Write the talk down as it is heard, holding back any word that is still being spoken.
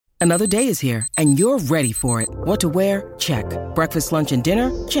Another day is here, and you're ready for it. What to wear? Check. Breakfast, lunch, and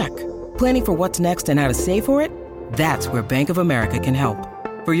dinner? Check. Planning for what's next and how to save for it? That's where Bank of America can help.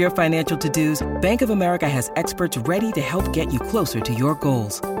 For your financial to-dos, Bank of America has experts ready to help get you closer to your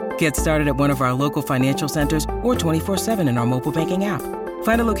goals. Get started at one of our local financial centers or 24/7 in our mobile banking app.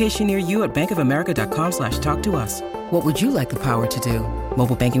 Find a location near you at bankofamerica.com/talktous. What would you like the power to do?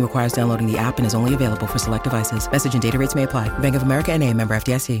 Mobile banking requires downloading the app and is only available for select devices. Message and data rates may apply. Bank of America N.A., member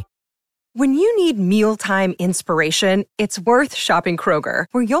FDIC. When you need mealtime inspiration, it's worth shopping Kroger,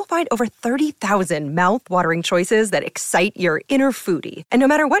 where you'll find over 30,000 mouth-watering choices that excite your inner foodie. And no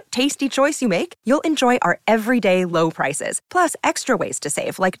matter what tasty choice you make, you'll enjoy our everyday low prices, plus extra ways to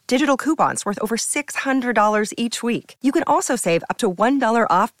save, like digital coupons worth over $600 each week. You can also save up to $1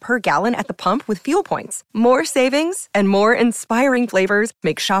 off per gallon at the pump with fuel points. More savings and more inspiring flavors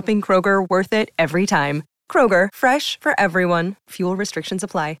make shopping Kroger worth it every time. Kroger, fresh for everyone. Fuel restrictions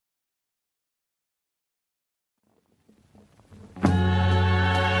apply.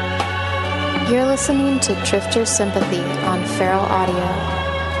 You're listening to Drifter Sympathy on Feral Audio.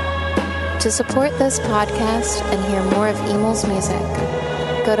 To support this podcast and hear more of Emel's music,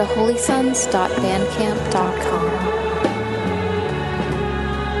 go to holysons.bandcamp.com.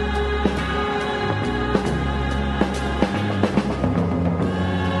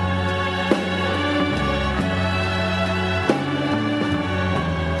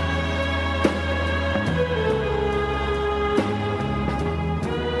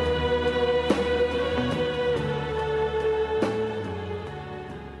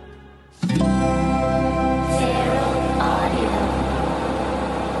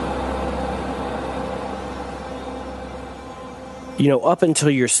 You know, up until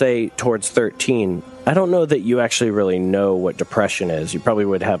you're, say, towards 13, I don't know that you actually really know what depression is. You probably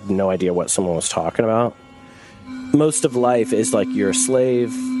would have no idea what someone was talking about. Most of life is like you're a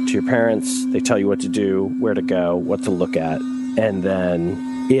slave to your parents. They tell you what to do, where to go, what to look at. And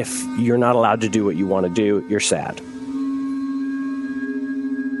then if you're not allowed to do what you want to do, you're sad.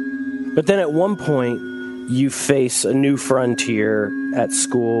 But then at one point, you face a new frontier at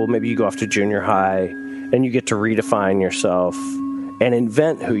school. Maybe you go off to junior high, and you get to redefine yourself and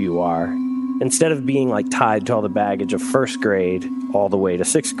invent who you are, instead of being like tied to all the baggage of first grade all the way to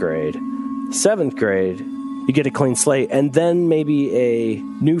sixth grade. Seventh grade, you get a clean slate, and then maybe a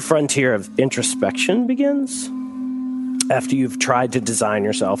new frontier of introspection begins. After you've tried to design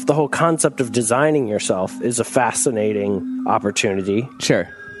yourself, the whole concept of designing yourself is a fascinating opportunity. Sure.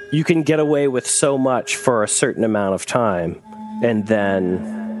 You can get away with so much for a certain amount of time, and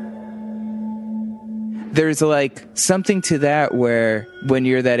then there's like something to that where when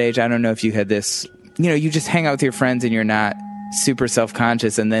you're that age, I don't know if you had this, you know, you just hang out with your friends and you're not super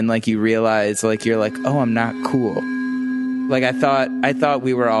self-conscious, and then like you realize like you're like, oh, I'm not cool. Like I thought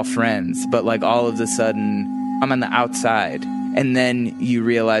we were all friends, but like all of a sudden I'm on the outside. And then you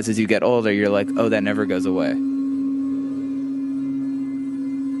realize as you get older, you're like, oh, that never goes away.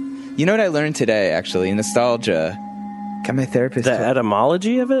 You know what I learned today, actually? Nostalgia. Got my therapist. The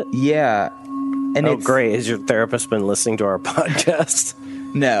etymology of it? Yeah. And oh, great. Has your therapist been listening to our podcast?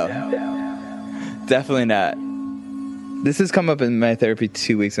 No. Definitely not. This has come up in my therapy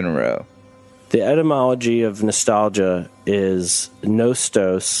 2 weeks in a row. The etymology of nostalgia is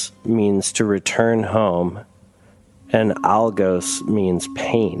nostos means to return home, and algos means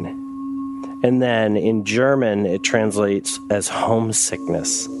pain. And then in German, it translates as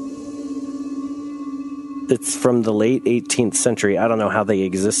homesickness. It's from the late 18th century. I don't know how they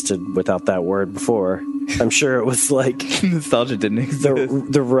existed without that word before. I'm sure it was like... nostalgia didn't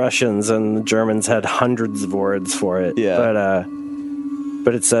exist. The Russians and the Germans had hundreds of words for it. Yeah.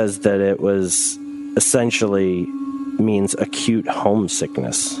 But it says that it was essentially means acute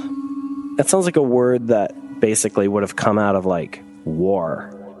homesickness. That sounds like a word that basically would have come out of, like, war.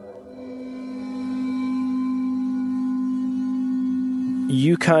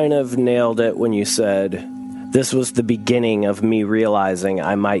 You kind of nailed it when you said, this was the beginning of me realizing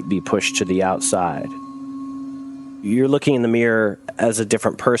I might be pushed to the outside. You're looking in the mirror as a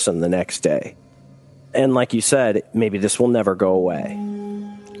different person the next day. And like you said, maybe this will never go away.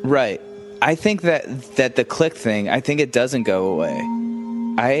 Right. I think that the click thing, I think it doesn't go away.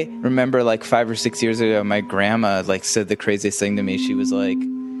 I remember like 5 or 6 years ago, my grandma like said the craziest thing to me. She was like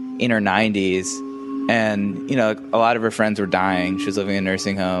in her 90s, and you know, a lot of her friends were dying. She was living in a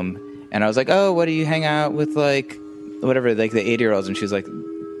nursing home, and I was like, oh, what do you hang out with, like whatever, like the 80-year-olds? And she was like,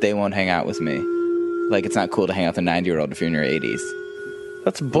 they won't hang out with me. Like, it's not cool to hang out with a 90-year-old if you're in your 80s.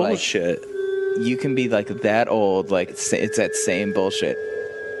 That's bullshit. Like, you can be like that old, like it's that same bullshit.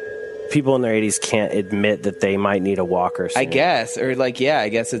 people in their 80s can't admit that they might need a walker soon. I guess. Or like, yeah, I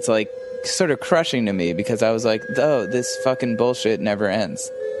guess it's like sort of crushing to me because I was like, oh, this fucking bullshit never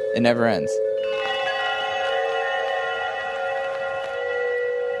ends. It never ends.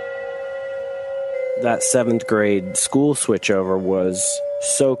 That 7th grade school switchover was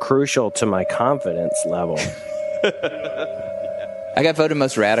so crucial to my confidence level. I got voted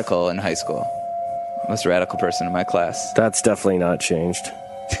most radical in high school. Most radical person in my class. That's definitely not changed.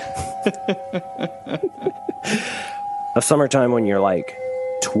 A summertime when you're like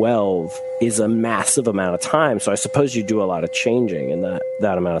 12 is a massive amount of time, so I suppose you do a lot of changing in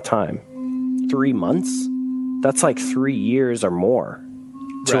that amount of time. 3 months? That's like 3 years or more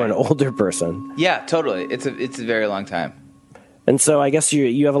to an older person. Yeah, totally. It's a very long time. And so I guess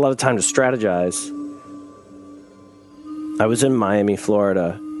you have a lot of time to strategize. I was in Miami,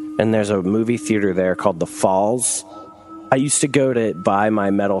 Florida, and there's a movie theater there called The Falls. I used to go to buy my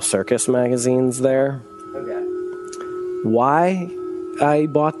Metal Circus magazines there. Okay. Why I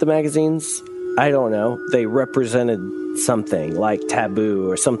bought the magazines, I don't know. They represented something like taboo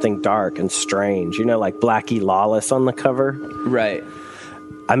or something dark and strange. You know, like Blackie Lawless on the cover. Right.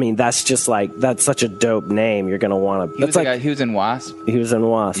 I mean, that's just like, that's such a dope name. You're going to want to... He was in Wasp? He was in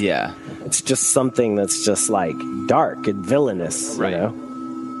Wasp. Yeah. It's just something that's just like dark and villainous, right. You know?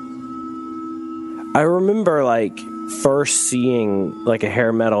 I remember like first seeing like a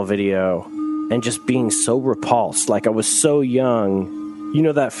hair metal video and just being so repulsed. Like I was so young. You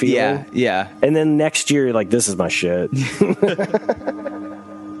know that feeling? Yeah, yeah. And then next year, you're like, this is my shit.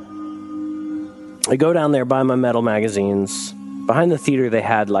 I go down there, buy my metal magazines. Behind the theater, they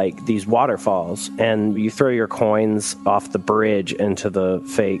had like these waterfalls, and you throw your coins off the bridge into the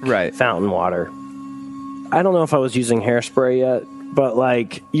fake fountain water. I don't know if I was using hairspray yet, but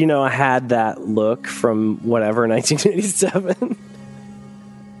like, you know, I had that look from whatever, 1987.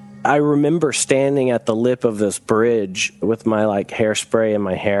 I remember standing at the lip of this bridge with my like hairspray in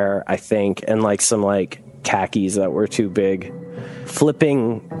my hair, I think, and like some like khakis that were too big,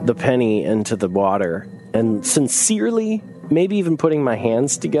 flipping the penny into the water and sincerely, maybe even putting my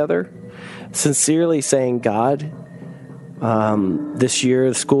hands together, sincerely saying, God, this year,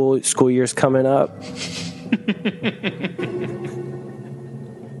 the school year's coming up.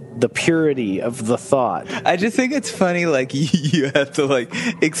 The purity of the thought. I just think it's funny, like, you have to, like,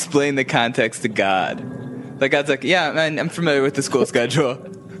 explain the context to God. Like, God's like, yeah, man, I'm familiar with the school schedule.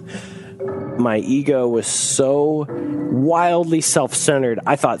 My ego was so wildly self-centered.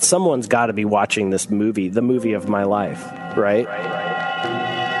 I thought someone's got to be watching this movie, the movie of my life, right?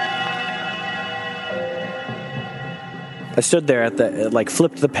 I stood there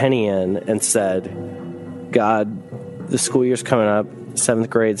flipped the penny in and said, God, the school year's coming up, 7th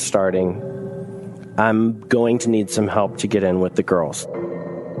grade starting. I'm going to need some help to get in with the girls.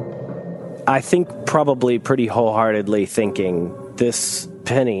 I think probably pretty wholeheartedly thinking this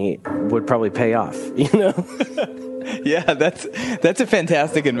penny would probably pay off, you know? Yeah, that's a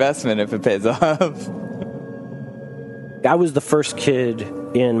fantastic investment if it pays off. I was the first kid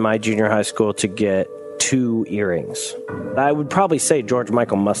in my junior high school to get 2 earrings. I would probably say George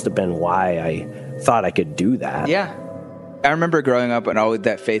Michael must have been why I thought I could do that. Yeah. I remember growing up and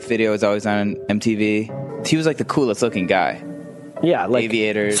that Faith video was always on MTV. He was like the coolest looking guy. Yeah, like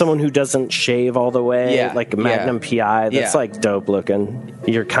Aviators. Someone who doesn't shave all the way, like a Magnum PI. That's like dope looking.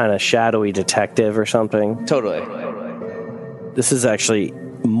 You're kind of shadowy detective or something. Totally. This is actually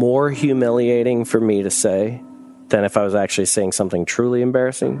more humiliating for me to say than if I was actually saying something truly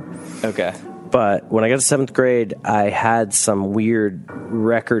embarrassing. Okay. But when I got to 7th grade, I had some weird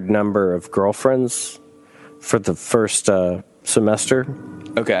record number of girlfriends for the first semester.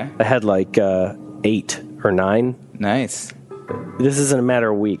 Okay. I had like 8 or 9. Nice. This isn't a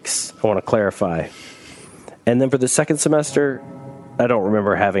matter of weeks, I want to clarify. And then for the second semester, I don't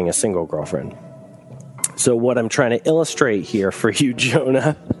remember having a single girlfriend. So what I'm trying to illustrate here for you,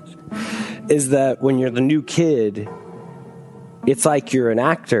 Jonah, is that when you're the new kid, it's like you're an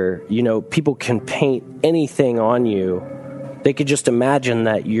actor. You know, people can paint anything on you. They could just imagine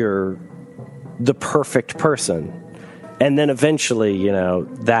that you're the perfect person. And then eventually, you know,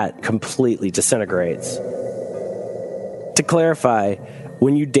 that completely disintegrates. To clarify,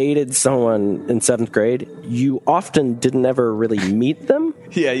 when you dated someone in 7th grade, you often didn't ever really meet them.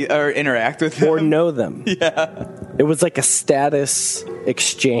 Yeah, or interact with them. Or know them. Yeah. It was like a status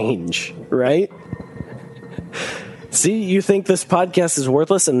exchange, right? See, you think this podcast is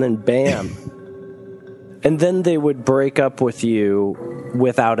worthless, and then bam. And then they would break up with you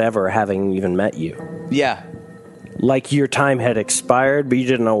without ever having even met you. Yeah. Like your time had expired, but you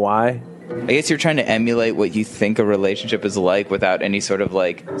didn't know why. I guess you're trying to emulate what you think a relationship is like without any sort of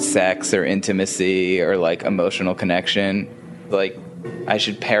like sex or intimacy or like emotional connection. Like, I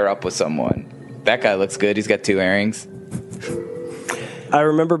should pair up with someone. That guy looks good. He's got 2 earrings. I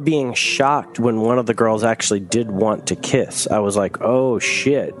remember being shocked when one of the girls actually did want to kiss. I was like, oh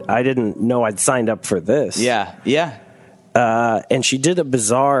shit, I didn't know I'd signed up for this. Yeah. And she did a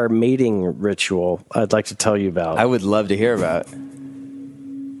bizarre mating ritual I'd like to tell you about. I would love to hear about.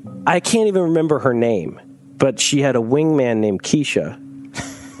 I can't even remember her name, but she had a wingman named Keisha.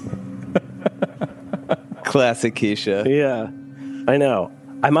 Classic Keisha. Yeah, I know.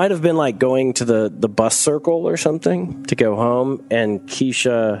 I might have been like going to the bus circle or something to go home, and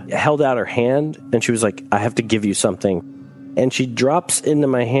Keisha held out her hand, and she was like, I have to give you something. And she drops into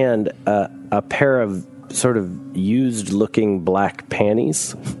my hand a pair of sort of used-looking black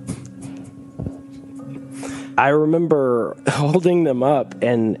panties. I remember holding them up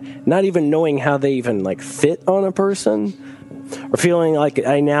and not even knowing how they even like fit on a person, or feeling like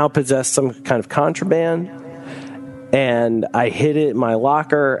I now possess some kind of contraband. And I hid it in my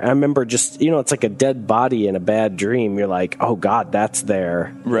locker. I remember just, it's like a dead body in a bad dream. You're like, oh God, that's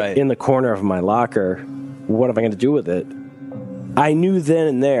there right in the corner of my locker. What am I going to do with it? I knew then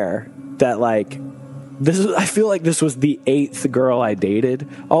and there that like, I feel like this was the 8th girl I dated.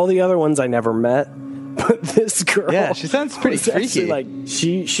 All the other ones I never met. But this girl, yeah, she sounds pretty freaky. Like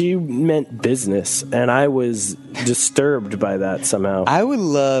she meant business, and I was disturbed by that somehow. I would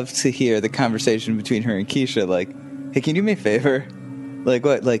love to hear the conversation between her and Keisha. Like, hey, can you do me a favor? Like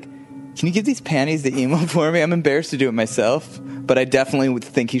what? Like, can you give these panties to Emo for me? I'm embarrassed to do it myself, but I definitely would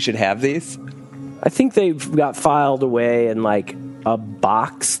think he should have these. I think they've got filed away in like a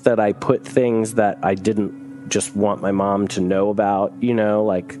box that I put things that I didn't just want my mom to know about,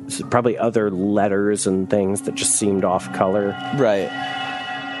 like probably other letters and things that just seemed off color. Right.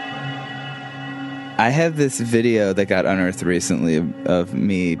 I have this video that got unearthed recently of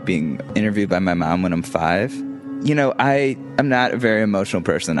me being interviewed by my mom when I'm 5. I'm not a very emotional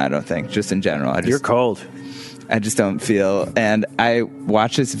person, I don't think, just in general. You're cold. I just don't feel. And I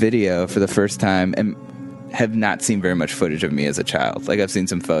watched this video for the first time and have not seen very much footage of me as a child. Like, I've seen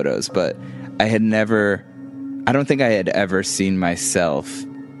some photos, but I don't think I had ever seen myself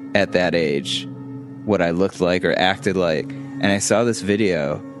at that age, what I looked like or acted like. And I saw this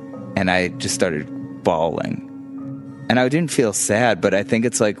video, and I just started bawling. And I didn't feel sad, but I think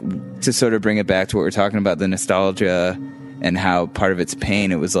it's like, to sort of bring it back to what we're talking about, the nostalgia and how part of it's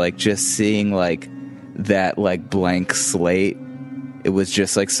pain, it was like just seeing like that like blank slate. It was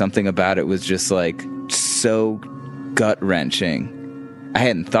just like something about it was just like so gut-wrenching. I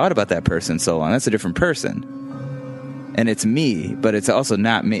hadn't thought about that person so long. That's a different person. And it's me, but it's also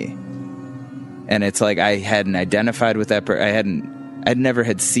not me. And it's like I hadn't identified with that person. I'd never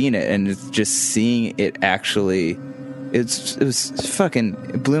had seen it, and it's just seeing it actually,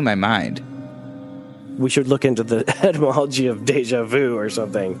 it blew my mind. We should look into the etymology of deja vu or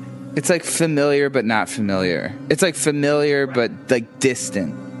something. It's like familiar but not familiar. It's like familiar but like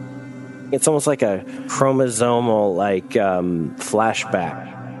distant. It's almost like a chromosomal flashback.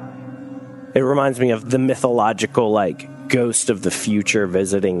 It reminds me of the mythological like ghost of the future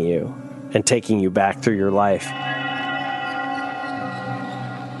visiting you and taking you back through your life.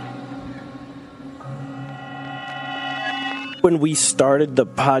 When we started the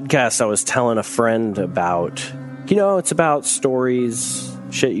podcast, I was telling a friend about, it's about stories,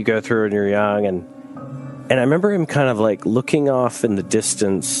 shit you go through when you're young. And I remember him kind of like looking off in the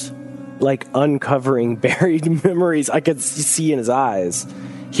distance, like uncovering buried memories I could see in his eyes.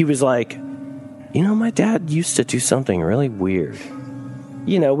 He was like, my dad used to do something really weird.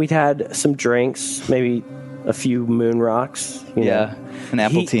 We'd had some drinks, maybe a few moon rocks. Yeah, an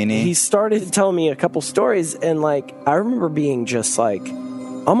appletini. He started telling me a couple stories, and like I remember being just like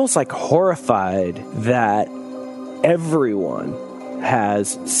almost like horrified that everyone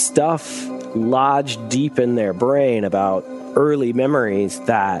has stuff lodged deep in their brain about early memories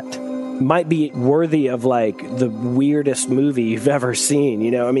that might be worthy of like the weirdest movie you've ever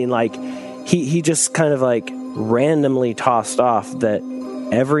seen. Like he just kind of like randomly tossed off that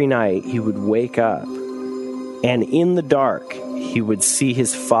every night he would wake up and in the dark he would see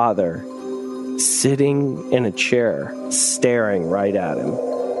his father sitting in a chair staring right at him,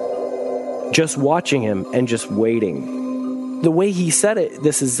 just watching him and just waiting. The way he said it,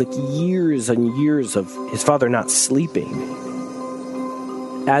 this is like years and years of his father not sleeping.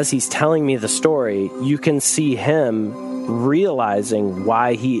 As he's telling me the story, you can see him realizing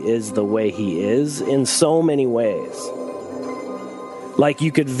why he is the way he is in so many ways. Like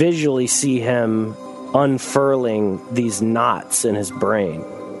you could visually see him unfurling these knots in his brain.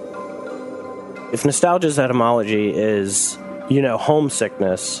 If nostalgia's etymology is,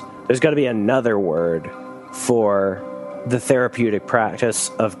 homesickness, there's got to be another word for the therapeutic practice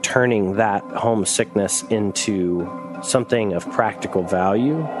of turning that homesickness into something of practical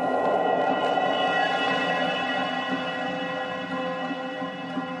value.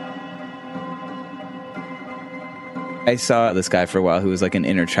 I saw this guy for a while who was like an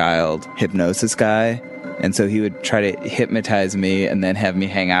inner child hypnosis guy. And so he would try to hypnotize me and then have me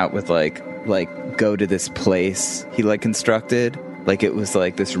hang out with like go to this place he like constructed. Like it was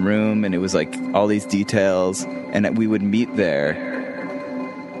like this room and it was like all these details and we would meet there.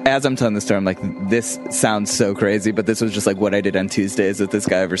 As I'm telling the story, I'm like, this sounds so crazy, but this was just like what I did on Tuesdays with this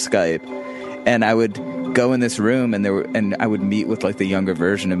guy over Skype. And I would go in this room and I would meet with like the younger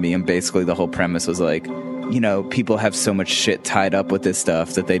version of me, and basically the whole premise was like, people have so much shit tied up with this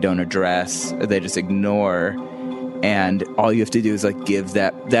stuff that they don't address or they just ignore, and all you have to do is like give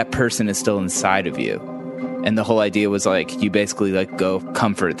that person is still inside of you. And the whole idea was like you basically like go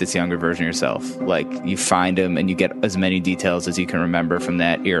comfort this younger version of yourself. Like you find him and you get as many details as you can remember from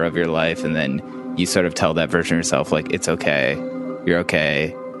that era of your life, and then you sort of tell that version of yourself like, it's okay, you're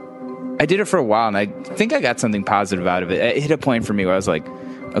okay. I did it for a while and I think I got something positive out of it. It hit a point for me where I was like,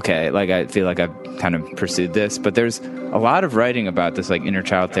 okay, like I feel like I've kind of pursued this, but there's a lot of writing about this like inner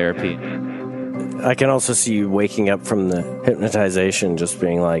child therapy. I can also see you waking up from the hypnotization just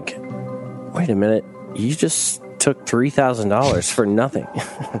being like, wait a minute, you just took $3,000 for nothing.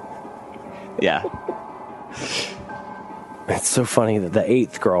 Yeah. It's so funny that the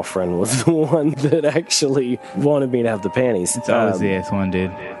 8th girlfriend was the one that actually wanted me to have the panties. It's always the 8th one,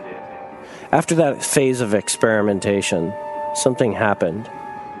 dude. After that phase of experimentation, something happened.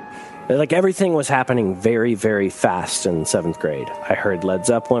 Like everything was happening very, very fast in 7th grade. I heard Led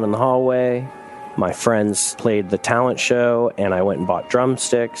Zeppelin in the hallway. My friends played the talent show, and I went and bought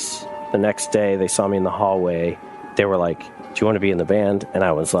drumsticks. The next day, they saw me in the hallway. They were like, do you want to be in the band? And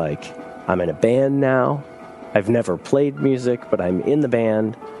I was like, I'm in a band now. I've never played music, but I'm in the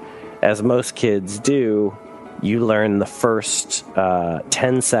band. As most kids do, you learn the first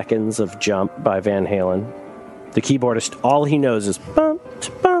 10 seconds of Jump by Van Halen. The keyboardist, all he knows is bump,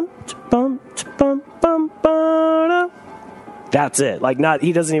 bump, bump, bump, bump, bump. That's it. Like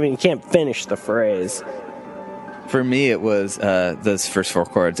he can't finish the phrase. For me, it was those first 4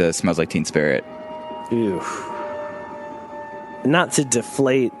 chords of Smells Like Teen Spirit. Ew. Not to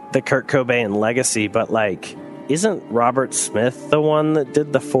deflate the Kurt Cobain legacy, but like, isn't Robert Smith the one that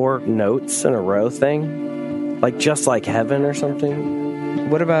did the 4 notes in a row thing? Like Just Like Heaven or something?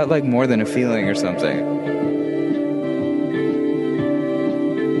 What about like More Than a Feeling or something?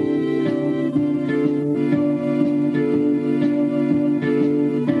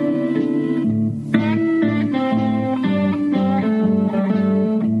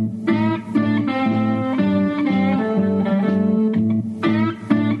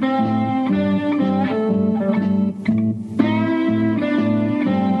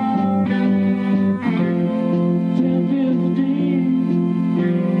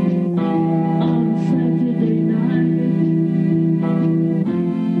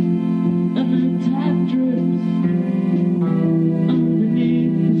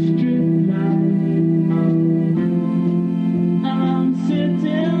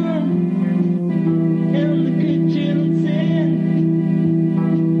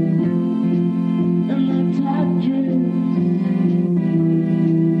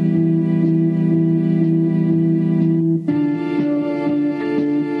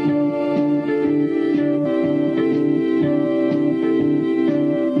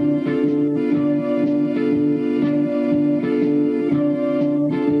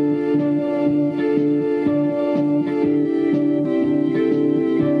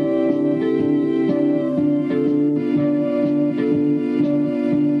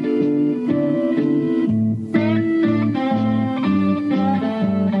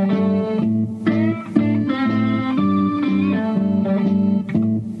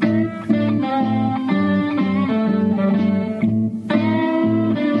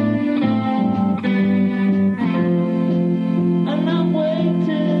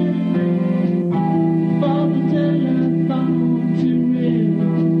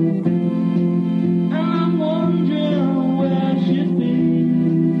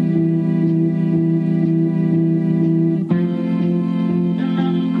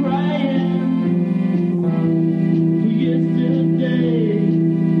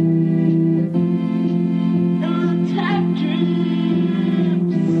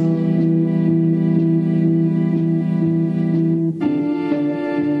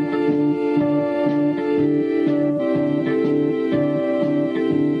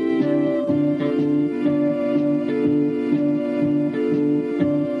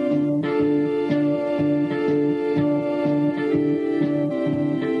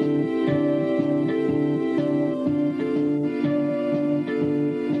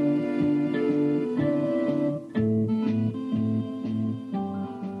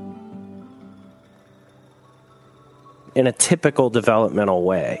 in a typical developmental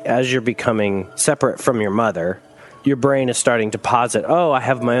way. As you're becoming separate from your mother, your brain is starting to posit, oh, I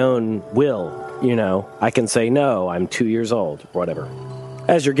have my own will. You know, I can say, no, I'm 2 years old, whatever.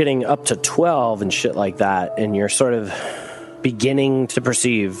 As you're getting up to 12 and shit like that, and you're sort of beginning to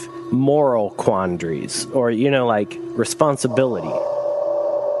perceive moral quandaries or, you know, like responsibility.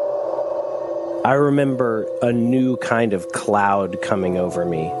 I remember a new kind of cloud coming over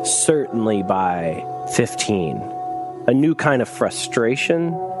me, certainly by 15. A new kind of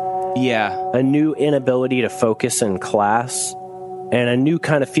frustration. Yeah. A new inability to focus in class. And a new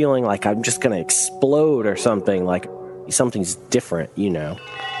kind of feeling like I'm just going to explode or something, like something's different, you know.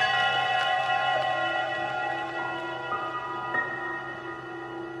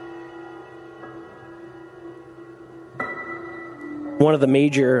 One of the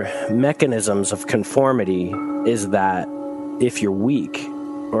major mechanisms of conformity is that if you're weak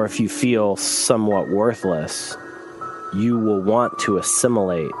or if you feel somewhat worthless, you will want to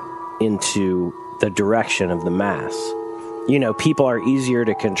assimilate into the direction of the mass. You know, people are easier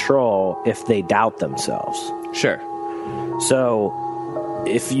to control if they doubt themselves. Sure. So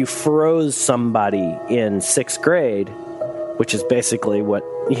if you froze somebody in 6th grade, which is basically what,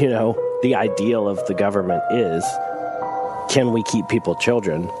 you know, the ideal of the government is, can we keep people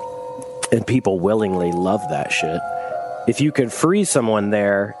children? And people willingly love that shit. If you could freeze someone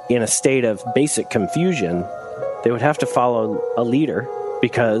there in a state of basic confusion, they would have to follow a leader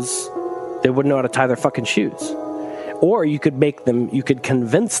because they wouldn't know how to tie their fucking shoes. Or you could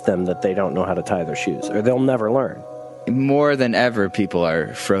convince them that they don't know how to tie their shoes, or they'll never learn. More than ever, people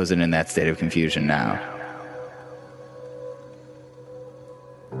are frozen in that state of confusion now.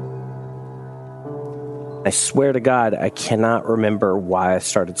 I swear to God, I cannot remember why I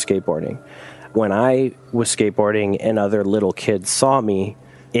started skateboarding. When I was skateboarding and other little kids saw me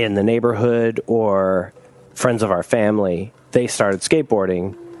in the neighborhood or friends of our family, they started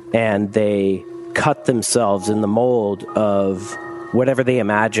skateboarding and they cut themselves in the mold of whatever they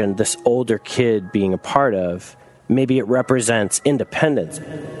imagined this older kid being a part of. Maybe it represents independence.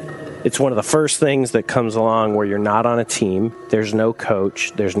 It's one of the first things that comes along where you're not on a team. There's no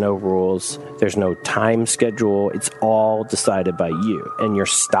coach. There's no rules. There's no time schedule. It's all decided by you. And your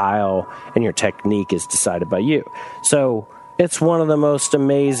style and your technique is decided by you. So it's one of the most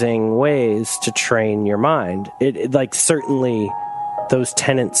amazing ways to train your mind. It like, certainly those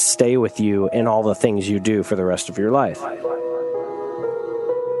tenets stay with you in all the things you do for the rest of your life.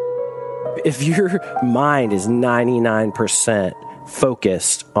 If your mind is 99%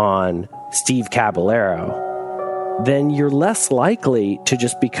 focused on Steve Caballero, then you're less likely to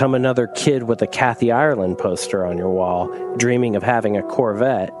just become another kid with a Kathy Ireland poster on your wall, dreaming of having a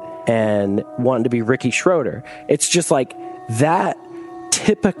Corvette and wanting to be Ricky Schroeder. It's just like that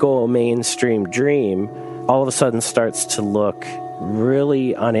typical mainstream dream all of a sudden starts to look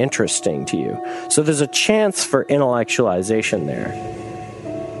really uninteresting to you. So there's a chance for intellectualization there.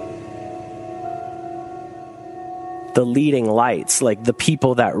 The leading lights, like the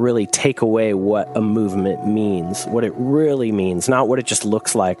people that really take away what a movement means, what it really means, not what it just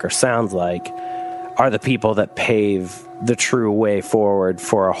looks like or sounds like, are the people that pave the true way forward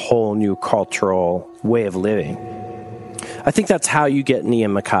for a whole new cultural way of living. I think that's how you get Nia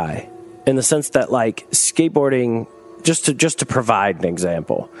Mackay, in the sense that, like, skateboarding, just to provide an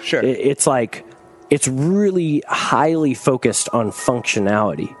example, sure, it's like it's really highly focused on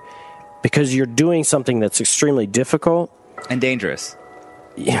functionality. Because you're doing something that's extremely difficult. And dangerous.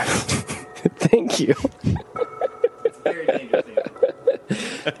 Yeah. Thank you. It's very dangerous.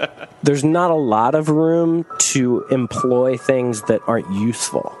 There's not a lot of room to employ things that aren't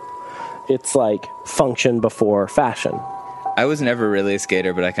useful. It's like function before fashion. I was never really a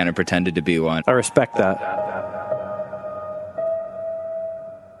skater, but I kind of pretended to be one. I respect that.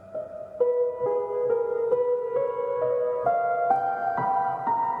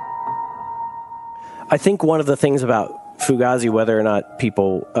 I think one of the things about Fugazi, whether or not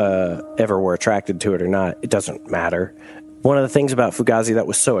people ever were attracted to it or not, it doesn't matter. One of the things about Fugazi that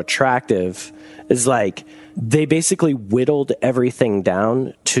was so attractive is, like, they basically whittled everything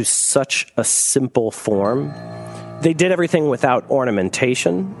down to such a simple form. They did everything without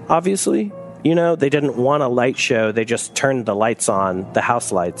ornamentation, obviously. You know, they didn't want a light show. They just turned the lights on, the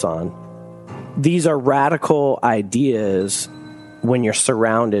house lights on. These are radical ideas when you're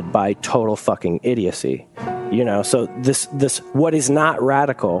surrounded by total fucking idiocy, you know. So this what is not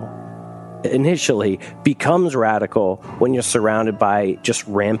radical initially becomes radical when you're surrounded by just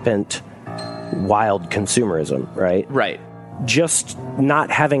rampant, wild consumerism, right? Right. Just not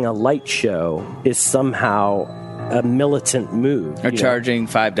having a light show is somehow a militant move. Or charging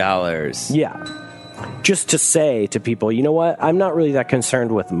 $5. Yeah. just to say to people, you know what, I'm not really that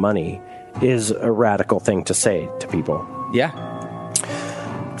concerned with money, is a radical thing to say to people. Yeah.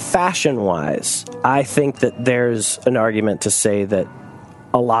 Fashion-wise, I think that there's an argument to say that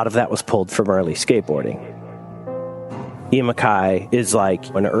a lot of that was pulled from early skateboarding. Ian MacKaye is like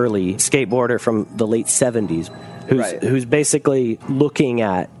an early skateboarder from the late 70s who's basically looking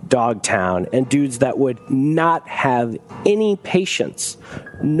at Dogtown and dudes that would not have any patience,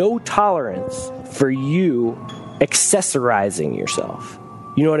 no tolerance for you accessorizing yourself.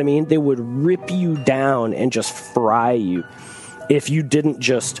 You know what I mean? They would rip you down and just fry you if you didn't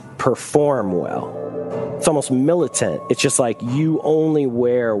just perform well. It's almost militant. It's just like you only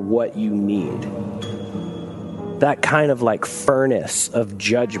wear what you need. That kind of like furnace of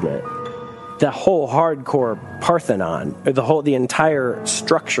judgment. The whole hardcore Parthenon, or the entire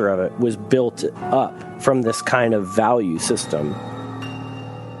structure of it was built up from this kind of value system.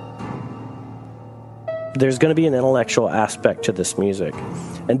 There's going to be an intellectual aspect to this music.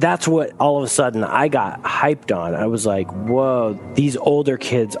 And that's what all of a sudden I got hyped on. I was like, whoa, these older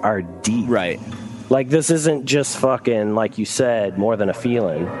kids are deep. Right. Like, this isn't just fucking, like you said, more than a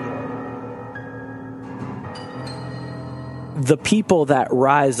feeling. The people that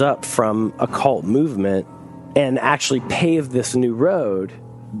rise up from a cult movement and actually pave this new road,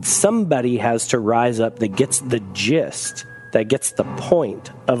 somebody has to rise up that gets the gist, that gets the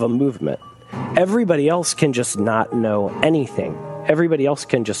point of a movement. Everybody else can just not know anything. Everybody else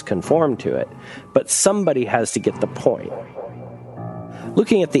can just conform to it. But somebody has to get the point.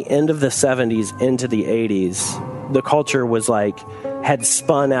 Looking at the end of the 70s into the 80s, the culture was like, had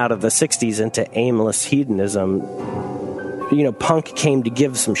spun out of the 60s into aimless hedonism. You know, punk came to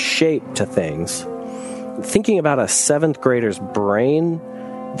give some shape to things. Thinking about a 7th grader's brain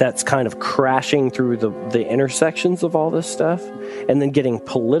that's kind of crashing through the intersections of all this stuff and then getting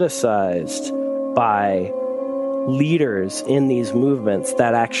politicized by leaders in these movements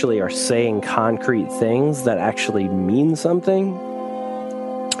that actually are saying concrete things that actually mean something.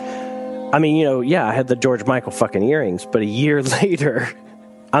 I mean, you know, yeah, I had the George Michael fucking earrings, but a year later,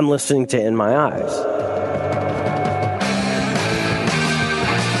 I'm listening to In My Eyes.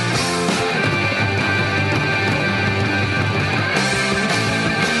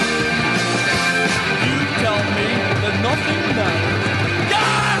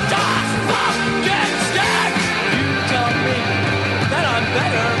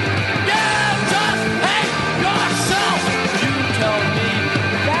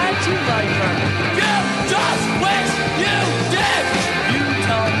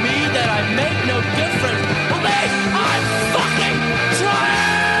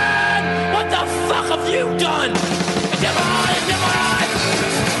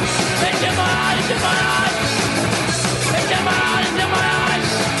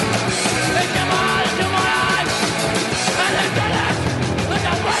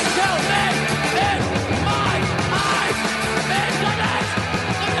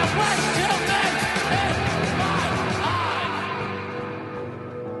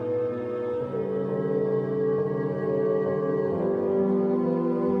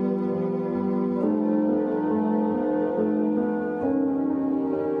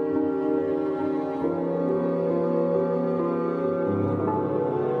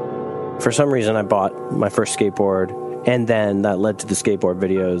 For some reason, I bought my first skateboard, and then that led to the skateboard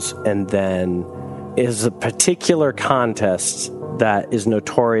videos, and then is a particular contest that is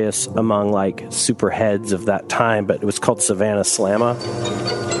notorious among, like, superheads of that time, but it was called Savannah Slamma.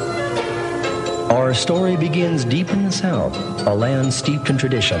 Our story begins deep in the South, a land steeped in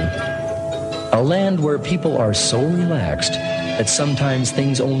tradition. A land where people are so relaxed that sometimes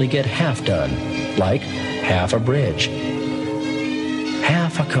things only get half done, like half a bridge,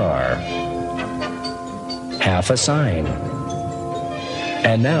 half a car, half a sign.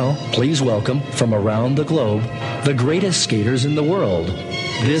 And now, please welcome from around the globe, the greatest skaters in the world.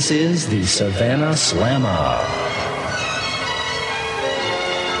 This is the Savannah Slamma.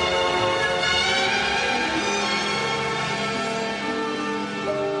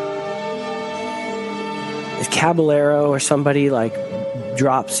 If Caballero or somebody like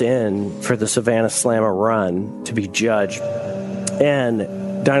drops in for the Savannah Slamma run to be judged, and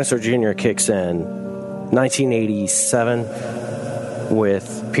Dinosaur Jr. kicks in 1987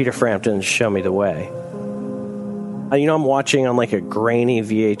 with Peter Frampton's Show Me the Way. You know, I'm watching on like a grainy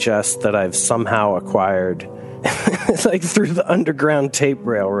VHS that I've somehow acquired like through the Underground Tape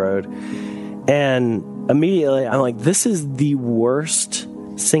Railroad. And immediately I'm like, this is the worst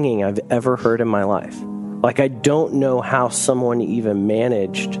singing I've ever heard in my life. Like, I don't know how someone even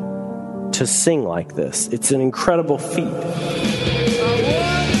managed to sing like this. It's an incredible feat.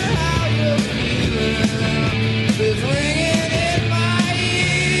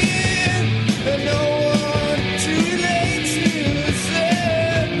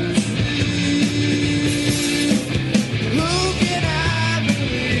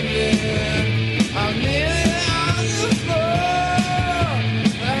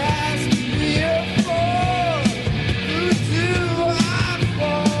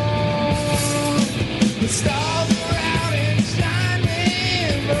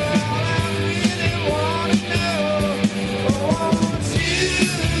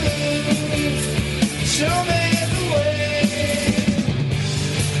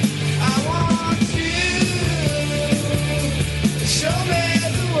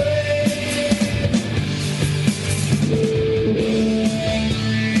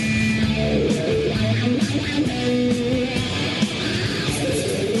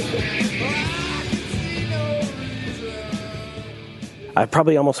 I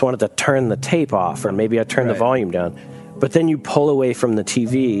probably almost wanted to turn the tape off, or maybe I turned the volume down. But then you pull away from the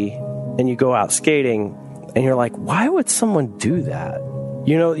TV and you go out skating and you're like, why would someone do that?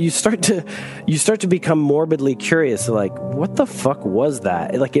 You know, you start to become morbidly curious, like, what the fuck was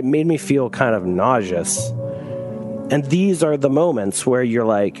that? Like, it made me feel kind of nauseous. And these are the moments where your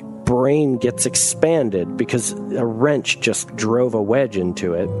like brain gets expanded because a wrench just drove a wedge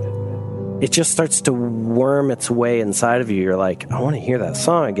into it. It just starts to worm its way inside of you. You're like, I want to hear that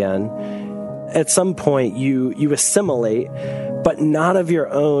song again. At some point, you assimilate, but not of your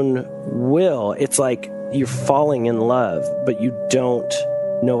own will. It's like you're falling in love, but you don't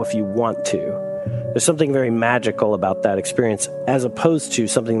know if you want to. There's something very magical about that experience, as opposed to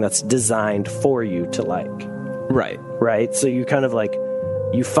something that's designed for you to like. Right? So you kind of like,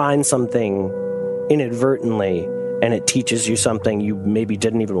 you find something inadvertently, and it teaches you something you maybe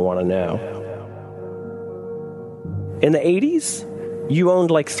didn't even want to know. In the 80s, you owned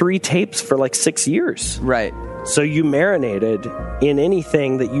like 3 tapes for like 6 years. Right. So you marinated in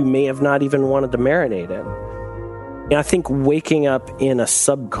anything that you may have not even wanted to marinate in. And I think waking up in a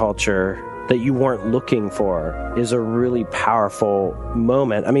subculture that you weren't looking for is a really powerful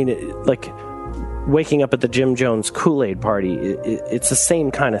moment. I mean, like waking up at the Jim Jones Kool-Aid party, it's the same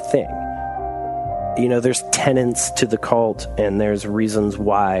kind of thing. You know, there's tenets to the cult, and there's reasons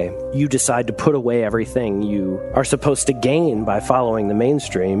why you decide to put away everything you are supposed to gain by following the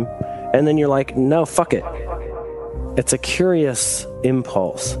mainstream, and then you're like, no, fuck it. It's a curious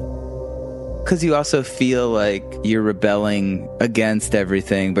impulse. Because you also feel like you're rebelling against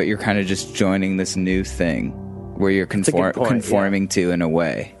everything, but you're kind of just joining this new thing where you're conforming to in a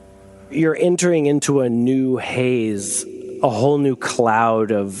way. You're entering into a new haze, a whole new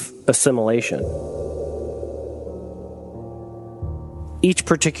cloud of assimilation. Each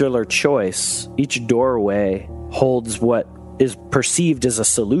particular choice, each doorway holds what is perceived as a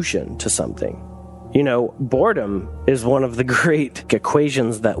solution to something. You know, boredom is one of the great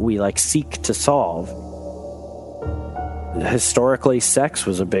equations that we like seek to solve. Historically, sex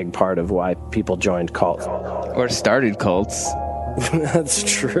was a big part of why people joined cults. Or started cults. That's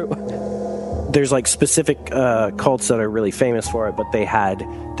true. There's like specific cults that are really famous for it, but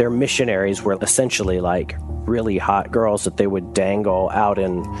their missionaries were essentially like really hot girls that they would dangle out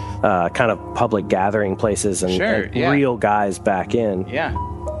in kind of public gathering places and reel guys back in.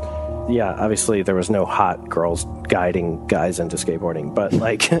 Yeah, obviously there was no hot girls guiding guys into skateboarding, but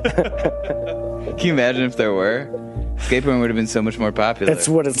like... Can you imagine if there were? Skateboarding would have been so much more popular. It's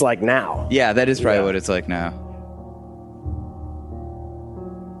what it's like now. Yeah, that is probably what it's like now.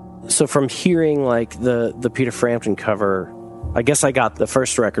 So from hearing like the Peter Frampton cover, I guess I got the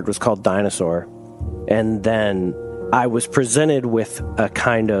first record was called Dinosaur, and then I was presented with a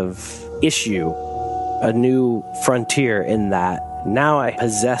kind of issue, a new frontier in that now I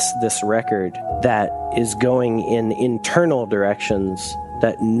possess this record that is going in internal directions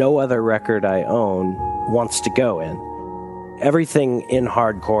that no other record I own wants to go in. Everything in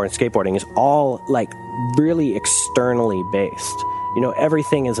hardcore and skateboarding is all like really externally based. You know,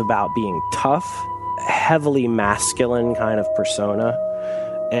 everything is about being tough, heavily masculine kind of persona.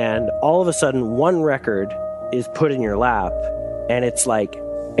 And all of a sudden, one record is put in your lap, and it's like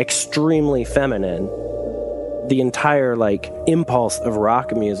extremely feminine. The entire like impulse of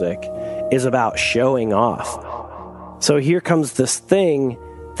rock music is about showing off. So here comes this thing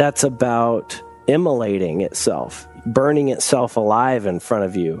that's about immolating itself, burning itself alive in front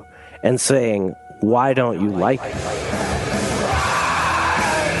of you, and saying, why don't you like it?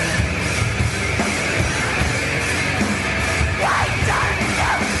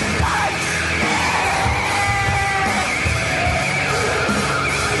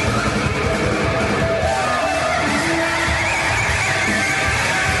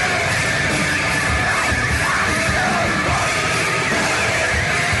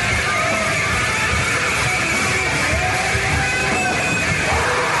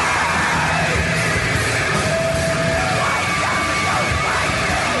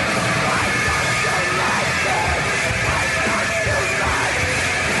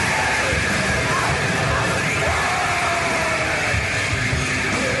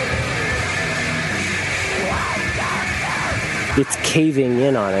 It's caving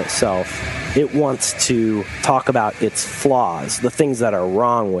in on itself. It wants to talk about its flaws, the things that are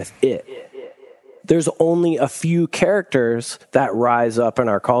wrong with it. There's only a few characters that rise up in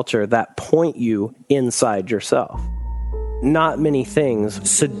our culture that point you inside yourself. Not many things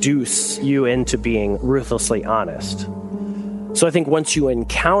seduce you into being ruthlessly honest. So I think once you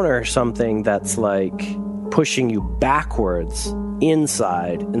encounter something that's like pushing you backwards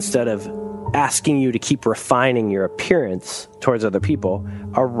inside instead of asking you to keep refining your appearance towards other people,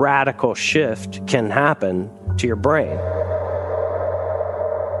 a radical shift can happen to your brain.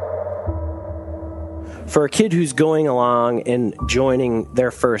 For a kid who's going along and joining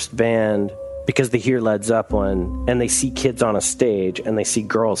their first band because they hear Led Zeppelin and they see kids on a stage and they see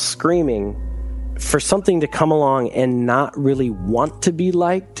girls screaming, for something to come along and not really want to be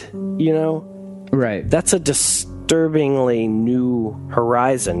liked, you know? Right. That's a disturbingly new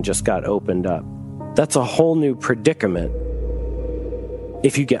horizon just got opened up. That's a whole new predicament.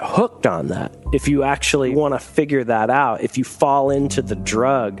 If you get hooked on that, if you actually want to figure that out, if you fall into the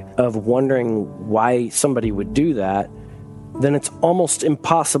drug of wondering why somebody would do that, then it's almost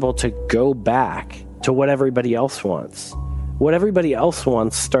impossible to go back to what everybody else wants. What everybody else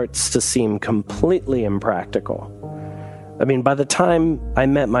wants starts to seem completely impractical. I mean, by the time I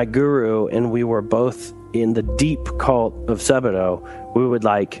met my guru and we were both in the deep cult of Sebadoh, we would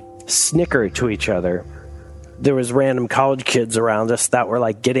like snicker to each other. There was random college kids around us that were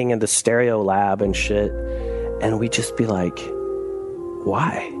like getting into Stereolab and shit. And we'd just be like,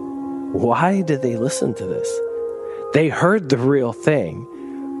 why? Why did they listen to this? They heard the real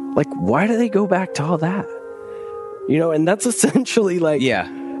thing. Like, why do they go back to all that? You know, and that's essentially like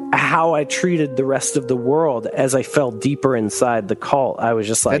how I treated the rest of the world as I fell deeper inside the cult. I was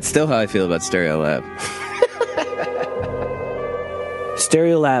just like... That's still how I feel about Stereolab.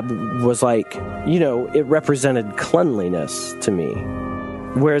 Stereolab was like, you know, it represented cleanliness to me.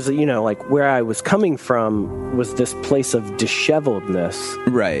 Whereas, you know, like where I was coming from was this place of disheveledness.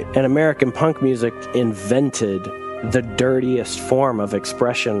 Right. And American punk music invented the dirtiest form of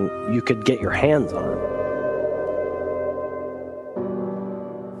expression you could get your hands on.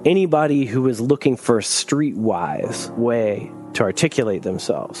 Anybody who was looking for a streetwise way to articulate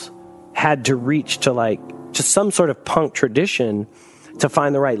themselves had to reach to like just some sort of punk tradition to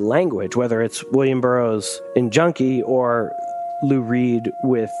find the right language, whether it's William Burroughs in Junkie or Lou Reed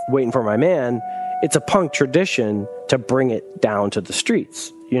with Waiting for My Man. It's a punk tradition to bring it down to the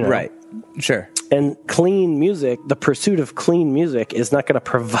streets, you know? Right. Sure. And clean music, the pursuit of clean music is not going to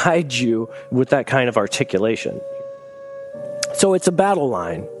provide you with that kind of articulation. So it's a battle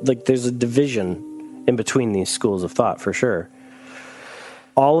line. Like there's a division in between these schools of thought for sure.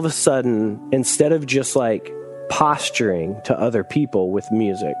 All of a sudden, instead of just like posturing to other people with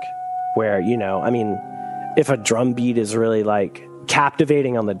music, where, you know, I mean, if a drum beat is really like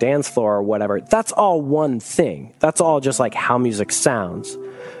captivating on the dance floor or whatever, that's all one thing. That's all just like how music sounds.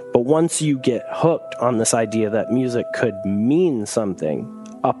 But once you get hooked on this idea that music could mean something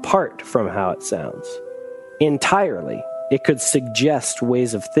apart from how it sounds entirely, it could suggest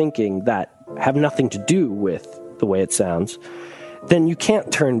ways of thinking that have nothing to do with the way it sounds, then you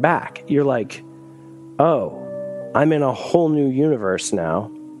can't turn back. You're like, oh, I'm in a whole new universe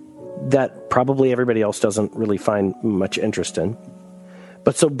now that probably everybody else doesn't really find much interest in.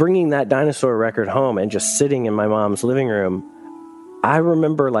 But so bringing that Dinosaur record home and just sitting in my mom's living room, I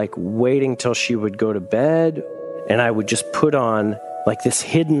remember like waiting till she would go to bed, and I would just put on like this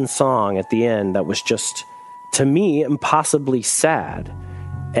hidden song at the end that was just, to me, impossibly sad,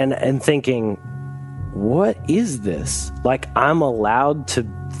 and thinking, what is this? Like, I'm allowed to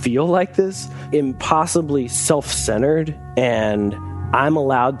feel like this? Impossibly self-centered, and I'm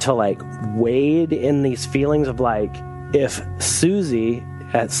allowed to like wade in these feelings of like, if Susie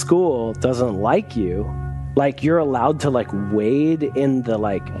at school doesn't like you, like you're allowed to like wade in the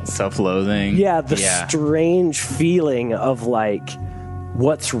like self-loathing. Yeah, the strange feeling of like,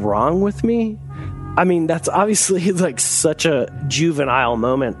 what's wrong with me? I mean, that's obviously like such a juvenile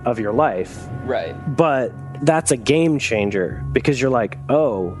moment of your life. Right. But that's a game changer because you're like,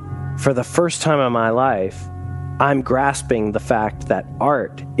 oh, for the first time in my life, I'm grasping the fact that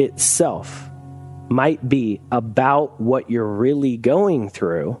art itself might be about what you're really going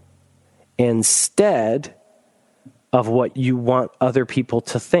through instead of what you want other people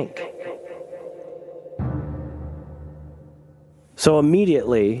to think. So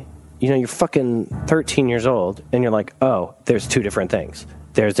immediately, you know, you're fucking 13 years old and you're like, oh, there's two different things.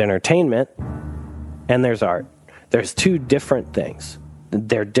 There's entertainment and there's art. There's two different things.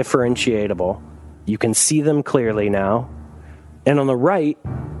 They're differentiatable. You can see them clearly now. And on the right,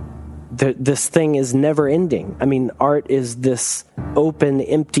 this thing is never ending. I mean, art is this open,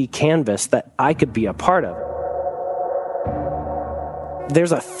 empty canvas that I could be a part of.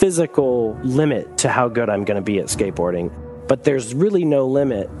 There's a physical limit to how good I'm going to be at skateboarding, but there's really no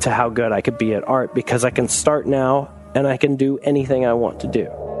limit to how good I could be at art because I can start now and I can do anything I want to do.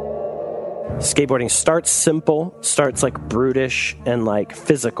 Skateboarding starts simple, starts like brutish and like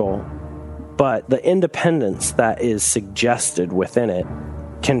physical, but the independence that is suggested within it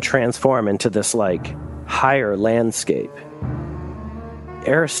can transform into this like higher landscape.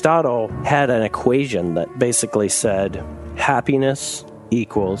 Aristotle had an equation that basically said happiness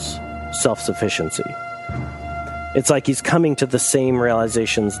equals self-sufficiency. It's like he's coming to the same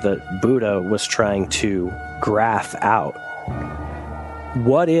realizations that Buddha was trying to graph out.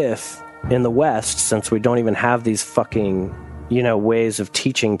 What if in the West, since we don't even have these fucking, ways of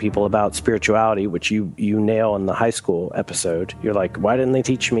teaching people about spirituality, which you nail in the high school episode, you're like, why didn't they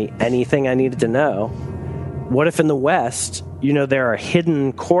teach me anything I needed to know? What if in the West, there are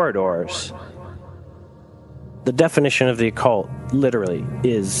hidden corridors? The definition of the occult literally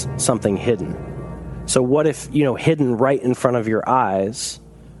is something hidden. So what if, hidden right in front of your eyes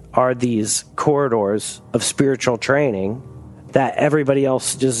are these corridors of spiritual training that everybody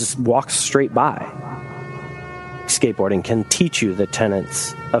else just walks straight by? Skateboarding can teach you the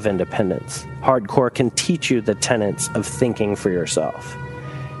tenets of independence. Hardcore can teach you the tenets of thinking for yourself.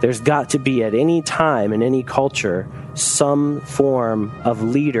 There's got to be at any time in any culture some form of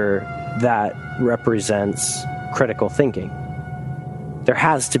leader that represents critical thinking. There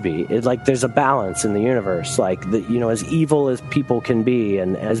has to be. There's a balance in the universe. As evil as people can be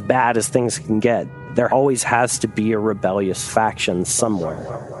and as bad as things can get, there always has to be a rebellious faction somewhere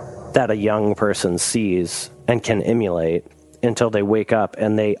that a young person sees and can emulate until they wake up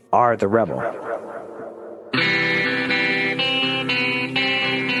and they are the rebel.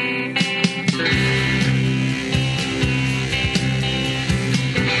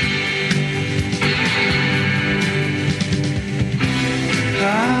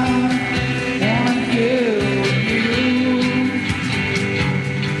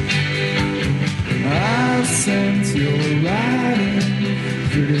 Since you're riding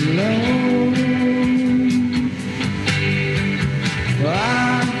pretty low,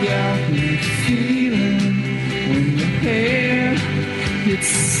 I got the feeling when your hair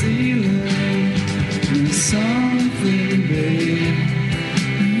hits the ceiling, there's something, babe,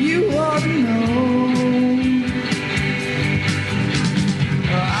 you ought to know.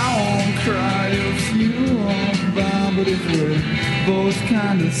 I won't cry if you won't bow, but if we're both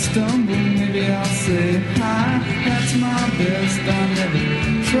kind of stumble, maybe I'll say hi, that's my best. I never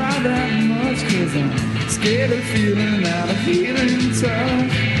try that much, cause I'm scared of feeling out of feeling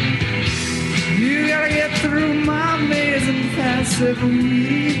tough. You gotta get through my maze and pass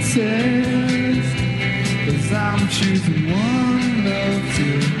every test, cause I'm choosing one love to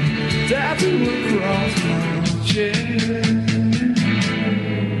tattoo across my chest.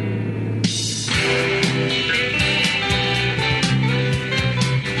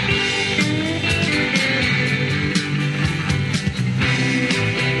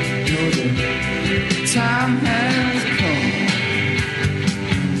 Time has come.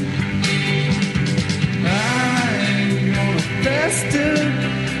 I ain't gonna fester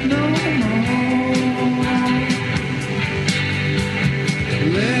no more.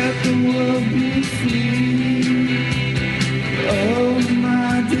 Let the world be free of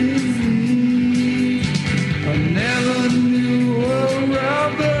my disease. I never knew a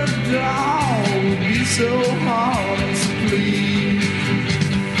rubber doll would be so hard to please.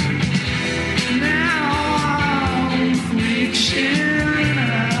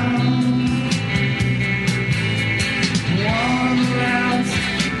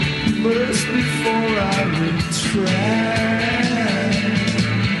 Burst before I retract.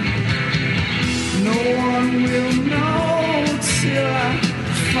 No one will know till I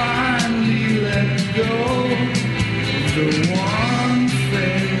finally let go. The one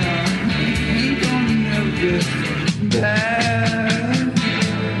thing I ain't gonna never get back.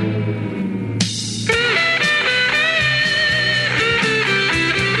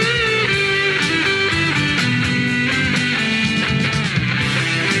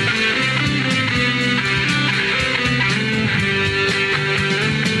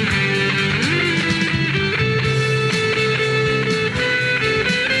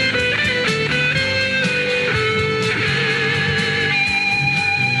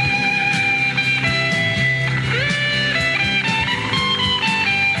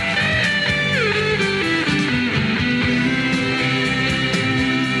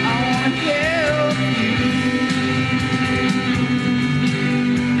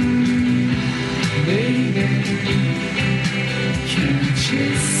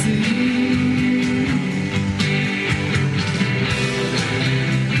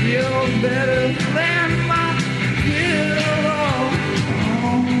 better than my pillow.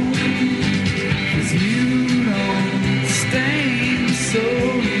 'Cause you don't stain so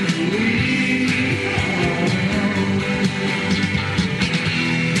easily.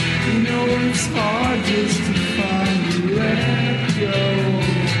 You know it's hard just to find